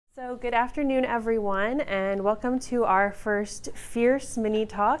So good afternoon, everyone, and welcome to our first Fierce mini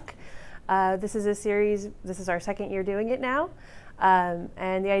talk. This is a series, this is our second year doing it now.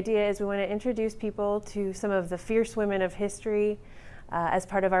 And the idea is we want to introduce people to some of the fierce women of history as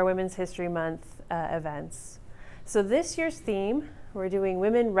part of our Women's History Month events. So this year's theme, we're doing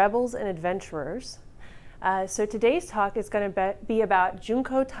Women Rebels and Adventurers. So today's talk is going to be about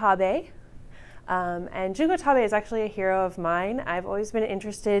Junko Tabei. And Junko Tabei is actually a hero of mine. I've always been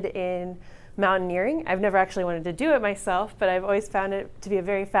interested in mountaineering. I've never actually wanted to do it myself, but I've always found it to be a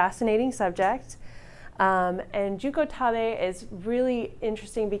very fascinating subject. And Junko Tabei is really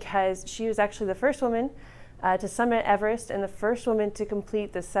interesting because she was actually the first woman to summit Everest and the first woman to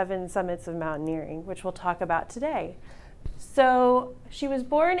complete the 7 summits of mountaineering, which we'll talk about today. So she was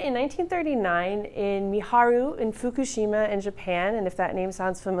born in 1939 in Miharu in Fukushima in Japan, and if that name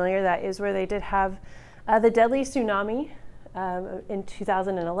sounds familiar, that is where they did have the deadly tsunami in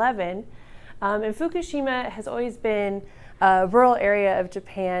 2011. And Fukushima has always been a rural area of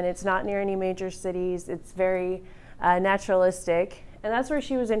Japan. It's not near any major cities. It's very naturalistic, and that's where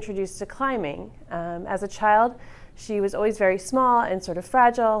she was introduced to climbing. As a child, she was always very small and sort of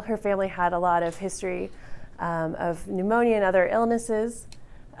fragile. Her family had a lot of history of pneumonia and other illnesses.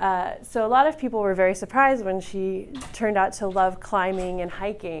 So a lot of people were very surprised when she turned out to love climbing and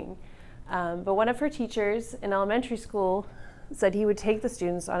hiking. But one of her teachers in elementary school said he would take the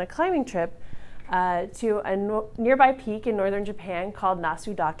students on a climbing trip to a nearby peak in northern Japan called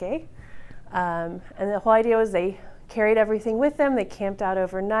Nasudake. And the whole idea was they carried everything with them, they camped out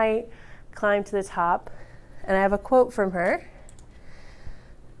overnight, climbed to the top. And I have a quote from her.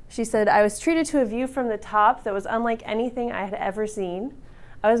 She said, "I was treated to a view from the top that was unlike anything I had ever seen.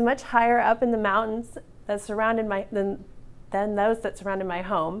 I was much higher up in the mountains that surrounded than those that surrounded my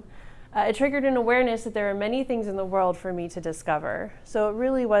home. It triggered an awareness that there are many things in the world for me to discover." So it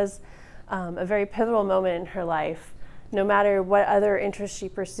really was a very pivotal moment in her life. No matter what other interests she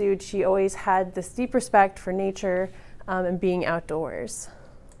pursued, she always had this deep respect for nature and being outdoors.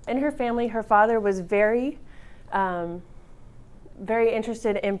 In her family, her father was very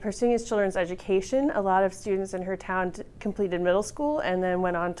interested in pursuing his children's education. A lot of students in her town completed middle school and then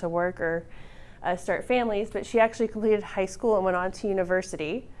went on to work or start families, but she actually completed high school and went on to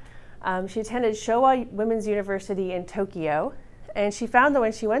university. She attended Showa Women's University in Tokyo, and she found that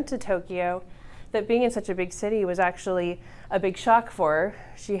when she went to Tokyo, that being in such a big city was actually a big shock for her.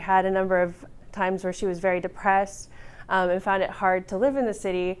 She had a number of times where she was very depressed and found it hard to live in the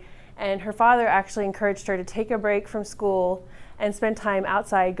city, and her father actually encouraged her to take a break from school and spend time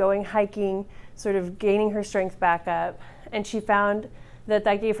outside, going hiking, sort of gaining her strength back up. And she found that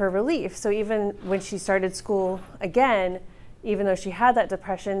that gave her relief. So even when she started school again, even though she had that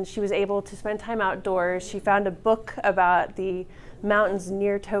depression, she was able to spend time outdoors. She found a book about the mountains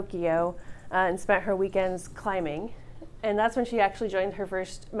near Tokyo and spent her weekends climbing. And that's when she actually joined her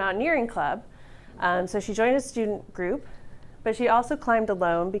first mountaineering club. So she joined a student group, but she also climbed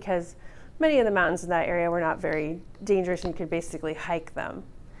alone because many of the mountains in that area were not very dangerous and you could basically hike them.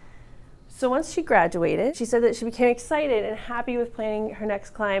 So once she graduated, she said that she became excited and happy with planning her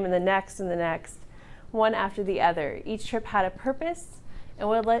next climb and the next, one after the other. Each trip had a purpose, and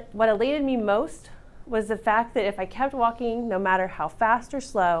what elated me most was the fact that if I kept walking, no matter how fast or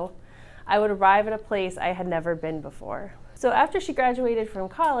slow, I would arrive at a place I had never been before. So after she graduated from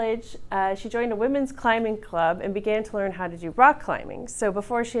college, she joined a women's climbing club and began to learn how to do rock climbing. So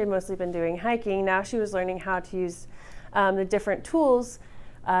before she had mostly been doing hiking, now she was learning how to use the different tools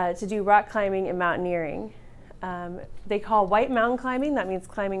to do rock climbing and mountaineering. They call white mountain climbing, that means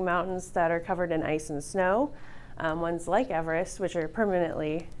climbing mountains that are covered in ice and snow, ones like Everest, which are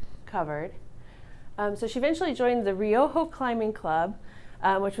permanently covered. So she eventually joined the Ryoho Climbing Club,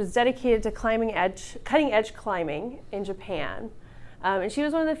 which was dedicated to cutting edge climbing in Japan. And she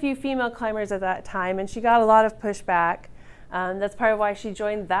was one of the few female climbers at that time, and she got a lot of pushback. That's part of why she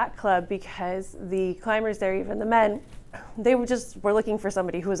joined that club, because the climbers there, even the men, they were looking for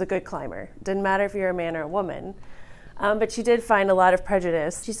somebody who was a good climber. Didn't matter if you're a man or a woman. But she did find a lot of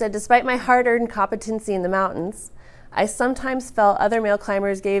prejudice. She said, "Despite my hard-earned competency in the mountains, I sometimes felt other male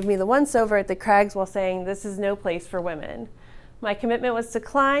climbers gave me the once-over at the crags while saying, 'This is no place for women.' My commitment was to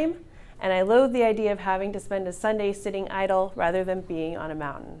climb, and I loathed the idea of having to spend a Sunday sitting idle rather than being on a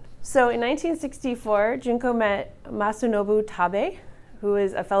mountain." So in 1964, Junko met Masunobu Tabei, who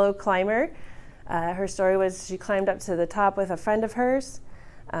is a fellow climber. Her story was she climbed up to the top with a friend of hers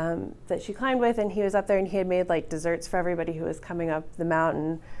that she climbed with, and he was up there and he had made like desserts for everybody who was coming up the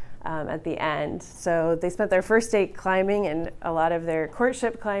mountain at the end. So they spent their first day climbing and a lot of their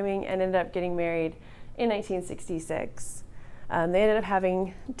courtship climbing and ended up getting married in 1966. They ended up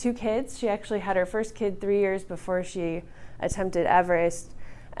having 2 kids. She actually had her first kid 3 years before she attempted Everest.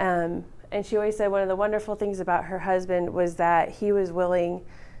 And she always said one of the wonderful things about her husband was that he was willing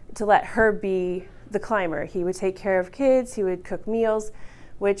to let her be the climber. He would take care of kids, he would cook meals,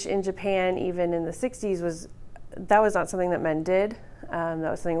 which in Japan, even in the 60s, was not something that men did. That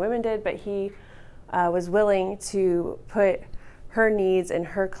was something women did, but he was willing to put her needs and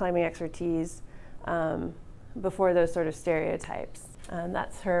her climbing expertise before those sort of stereotypes.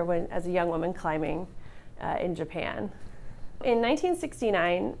 That's her as a young woman climbing in Japan. In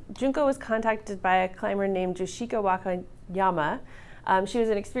 1969, Junko was contacted by a climber named Yoshiko Wakayama. She was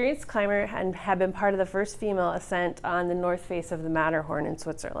an experienced climber and had been part of the first female ascent on the north face of the Matterhorn in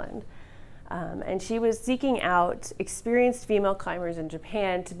Switzerland. And she was seeking out experienced female climbers in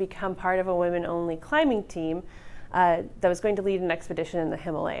Japan to become part of a women-only climbing team that was going to lead an expedition in the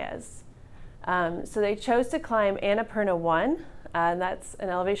Himalayas. So they chose to climb Annapurna 1, and that's an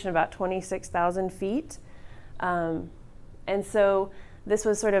elevation of about 26,000 feet. And so this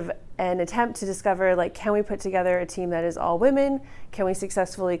was sort of an attempt to discover, like, can we put together a team that is all women? Can we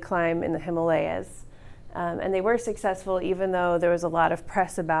successfully climb in the Himalayas? And they were successful, even though there was a lot of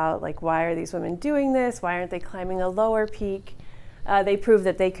press about, like, why are these women doing this? Why aren't they climbing a lower peak? They proved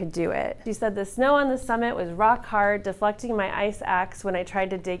that they could do it. She said, the snow on the summit was rock hard, deflecting my ice axe when I tried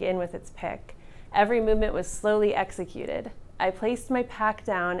to dig in with its pick. Every movement was slowly executed. I placed my pack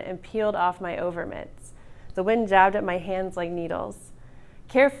down and peeled off my overmitts. The wind jabbed at my hands like needles.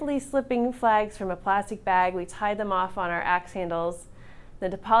 Carefully slipping flags from a plastic bag, we tied them off on our axe handles. The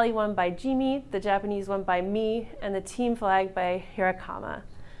Nepali one by Jimmy, the Japanese one by me, and the team flag by Hirakama.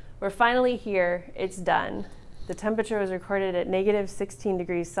 We're finally here, it's done. The temperature was recorded at -16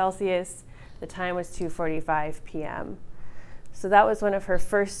 degrees Celsius. The time was 2:45 p.m. So that was one of her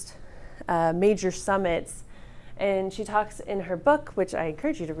first major summits. And she talks in her book, which I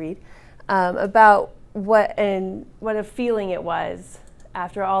encourage you to read, about what a feeling it was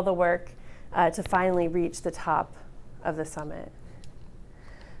after all the work to finally reach the top of the summit.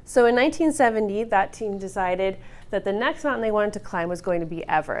 So in 1970, that team decided that the next mountain they wanted to climb was going to be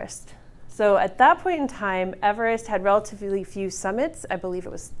Everest. So at that point in time, Everest had relatively few summits. I believe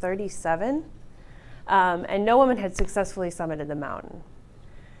it was 37. And no woman had successfully summited the mountain.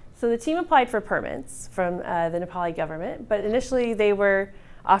 So the team applied for permits from the Nepali government, but initially they were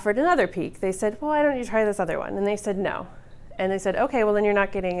offered another peak. They said, well, why don't you try this other one? And they said no. And they said, okay, well then you're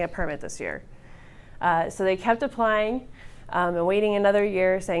not getting a permit this year. So they kept applying and waiting another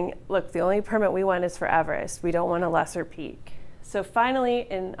year, saying, look, the only permit we want is for Everest. We don't want a lesser peak. So finally,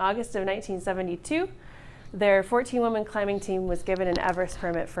 in August of 1972, their 14-woman climbing team was given an Everest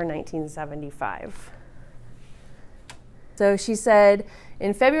permit for 1975. So she said,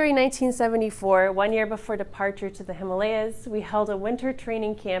 in February 1974, 1 year before departure to the Himalayas, we held a winter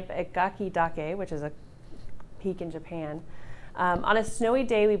training camp at Gaki-dake, which is a peak in Japan. On a snowy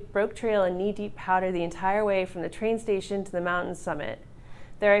day, we broke trail in knee-deep powder the entire way from the train station to the mountain summit.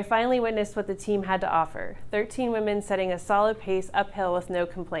 There I finally witnessed what the team had to offer, 13 women setting a solid pace uphill with no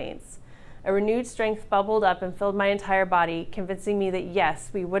complaints. A renewed strength bubbled up and filled my entire body, convincing me that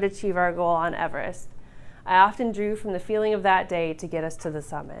yes, we would achieve our goal on Everest. I often drew from the feeling of that day to get us to the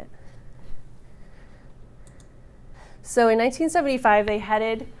summit. So in 1975, they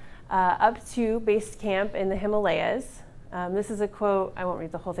headed up to base camp in the Himalayas. This is a quote, I won't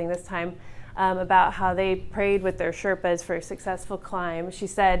read the whole thing this time, about how they prayed with their Sherpas for a successful climb. She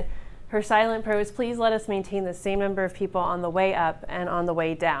said, her silent prayer was, please let us maintain the same number of people on the way up and on the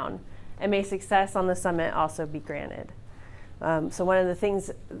way down, and may success on the summit also be granted. So one of the things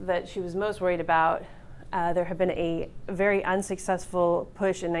that she was most worried about, there had been a very unsuccessful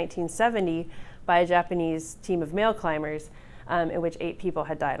push in 1970 by a Japanese team of male climbers in which 8 people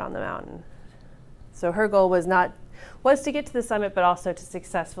had died on the mountain. So her goal was to get to the summit, but also to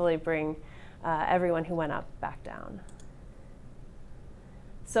successfully bring everyone who went up back down.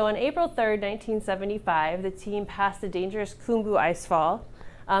 So on April 3rd, 1975, the team passed a dangerous Khumbu icefall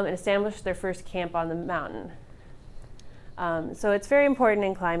and established their first camp on the mountain. So it's very important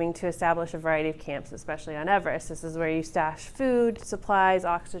in climbing to establish a variety of camps, especially on Everest. This is where you stash food, supplies,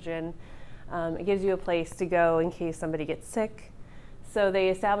 oxygen. It gives you a place to go in case somebody gets sick. So they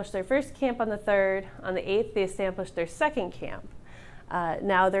established their first camp on the 3rd. On the 8th, they established their second camp.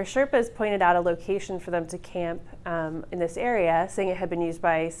 Now, their Sherpas pointed out a location for them to camp in this area, saying it had been used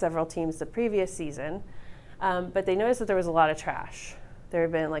by several teams the previous season. But they noticed that there was a lot of trash. There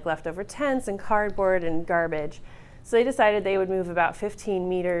had been like leftover tents and cardboard and garbage. So they decided they would move about 15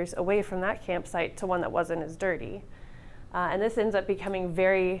 meters away from that campsite to one that wasn't as dirty. And this ends up becoming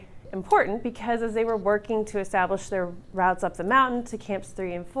very important because as they were working to establish their routes up the mountain to camps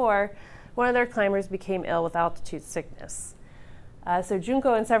 3 and 4, one of their climbers became ill with altitude sickness. So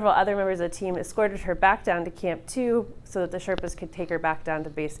Junko and several other members of the team escorted her back down to Camp 2 so that the Sherpas could take her back down to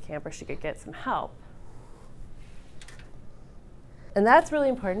base camp where she could get some help. And that's really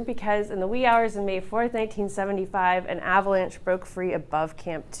important because in the wee hours of May 4th, 1975, an avalanche broke free above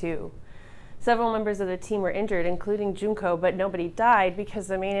Camp 2. Several members of the team were injured, including Junko, but nobody died because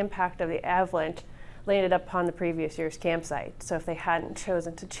the main impact of the avalanche landed upon the previous year's campsite. So if they hadn't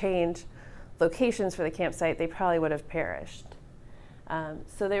chosen to change locations for the campsite, they probably would have perished.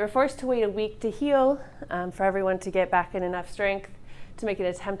 So they were forced to wait a week to heal for everyone to get back in enough strength to make an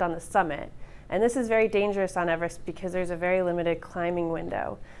attempt on the summit. And this is very dangerous on Everest because there's a very limited climbing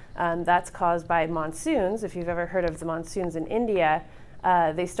window. That's caused by monsoons. If you've ever heard of the monsoons in India,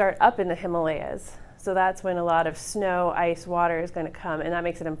 they start up in the Himalayas. So that's when a lot of snow, ice, water is going to come, and that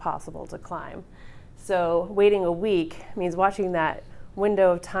makes it impossible to climb. So waiting a week means watching that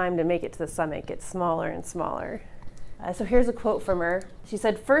window of time to make it to the summit get smaller and smaller. So here's a quote from her. She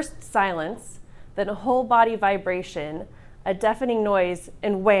said, "First silence, then a whole body vibration, a deafening noise,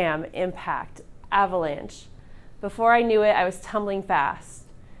 and wham, impact, avalanche. Before I knew it, I was tumbling fast.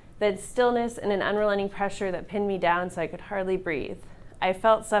 Then stillness and an unrelenting pressure that pinned me down so I could hardly breathe. I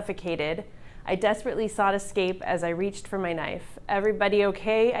felt suffocated. I desperately sought escape as I reached for my knife. 'Everybody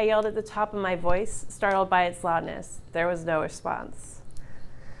okay?' I yelled at the top of my voice, startled by its loudness. There was no response."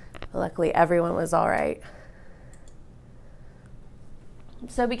 Luckily, everyone was all right.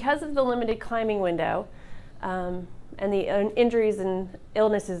 So because of the limited climbing window and the injuries and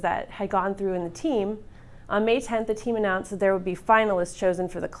illnesses that had gone through in the team, on May 10th, the team announced that there would be finalists chosen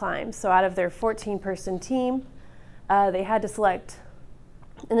for the climb. So out of their 14-person team, they had to select,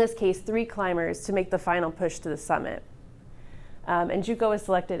 in this case, 3 climbers to make the final push to the summit. And Junko was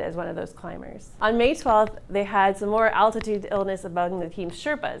selected as one of those climbers. On May 12th, they had some more altitude illness among the team's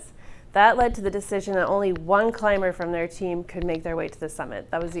Sherpas. That led to the decision that only 1 climber from their team could make their way to the summit.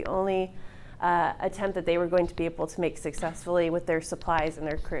 That was the only attempt that they were going to be able to make successfully with their supplies and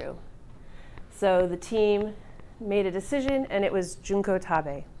their crew. So the team made a decision, and it was Junko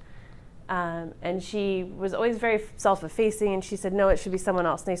Tabei. And she was always very self-effacing, and she said, no, it should be someone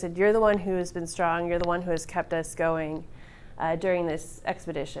else. And they said, you're the one who has been strong, you're the one who has kept us going during this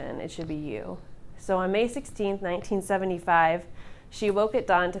expedition, it should be you. So on May 16th, 1975, she awoke at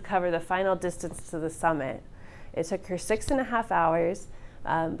dawn to cover the final distance to the summit. It took her 6.5 hours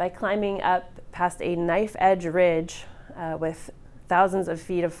by climbing up past a knife-edge ridge with thousands of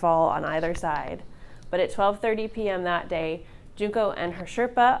feet of fall on either side. But at 12:30 p.m. that day, Junko and her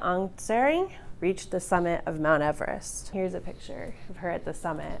Sherpa, Aung Tsering, reached the summit of Mount Everest. Here's a picture of her at the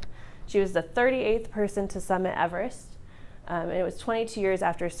summit. She was the 38th person to summit Everest, and it was 22 years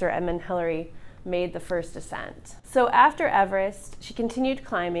after Sir Edmund Hillary made the first ascent. So after Everest, she continued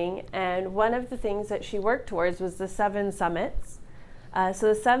climbing, and one of the things that she worked towards was the 7 summits. So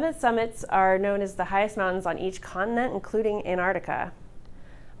the 7 summits are known as the highest mountains on each continent, including Antarctica.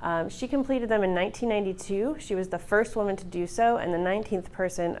 She completed them in 1992. She was the first woman to do so and the 19th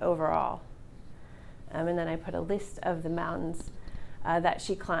person overall. And then I put a list of the mountains that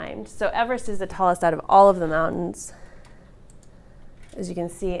she climbed. So Everest is the tallest out of all of the mountains, as you can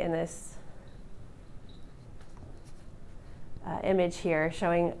see in this image here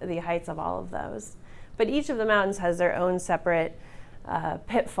showing the heights of all of those. But each of the mountains has their own separate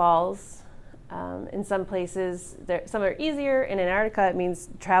pitfalls. In some places, some are easier. In Antarctica, it means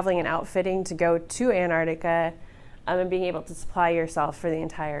traveling and outfitting to go to Antarctica and being able to supply yourself for the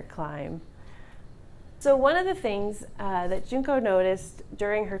entire climb. So one of the things that Junko noticed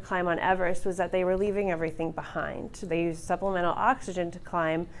during her climb on Everest was that they were leaving everything behind. So they used supplemental oxygen to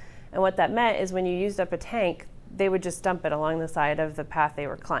climb, and what that meant is when you used up a tank, they would just dump it along the side of the path they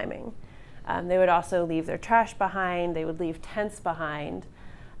were climbing. They would also leave their trash behind, they would leave tents behind.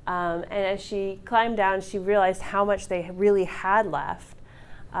 And as she climbed down, she realized how much they really had left.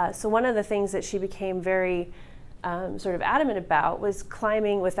 So one of the things that she became very sort of adamant about was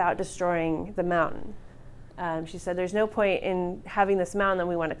climbing without destroying the mountain. She said, there's no point in having this mountain that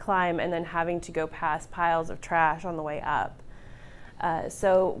we want to climb and then having to go past piles of trash on the way up.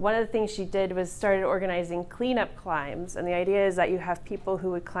 So one of the things she did was started organizing cleanup climbs, and the idea is that you have people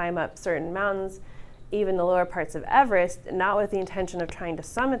who would climb up certain mountains, even the lower parts of Everest, not with the intention of trying to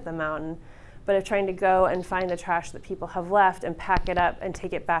summit the mountain, but of trying to go and find the trash that people have left and pack it up and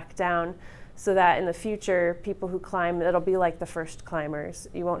take it back down so that in the future, people who climb, it'll be like the first climbers.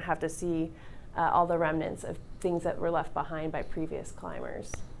 You won't have to see all the remnants of things that were left behind by previous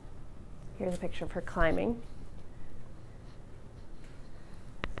climbers. Here's a picture of her climbing.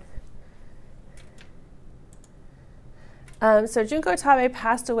 So Junko Tabei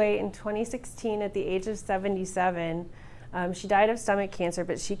passed away in 2016 at the age of 77. She died of stomach cancer,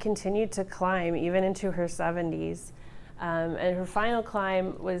 but she continued to climb even into her 70s. And her final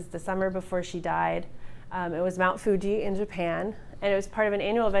climb was the summer before she died. It was Mount Fuji in Japan, and it was part of an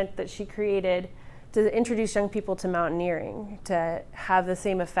annual event that she created to introduce young people to mountaineering, to have the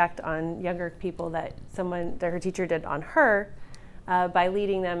same effect on younger people that her teacher did on her, by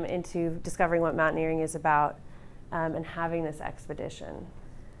leading them into discovering what mountaineering is about, and having this expedition.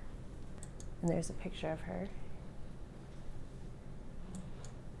 And there's a picture of her.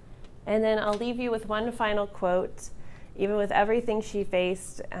 And then I'll leave you with one final quote. Even with everything she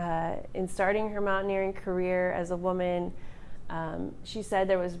faced in starting her mountaineering career as a woman, she said,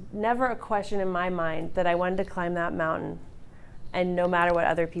 "There was never a question in my mind that I wanted to climb that mountain, and no matter what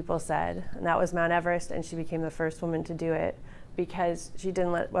other people said." And that was Mount Everest, and she became the first woman to do it because she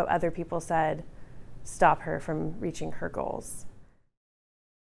didn't let what other people said stop her from reaching her goals.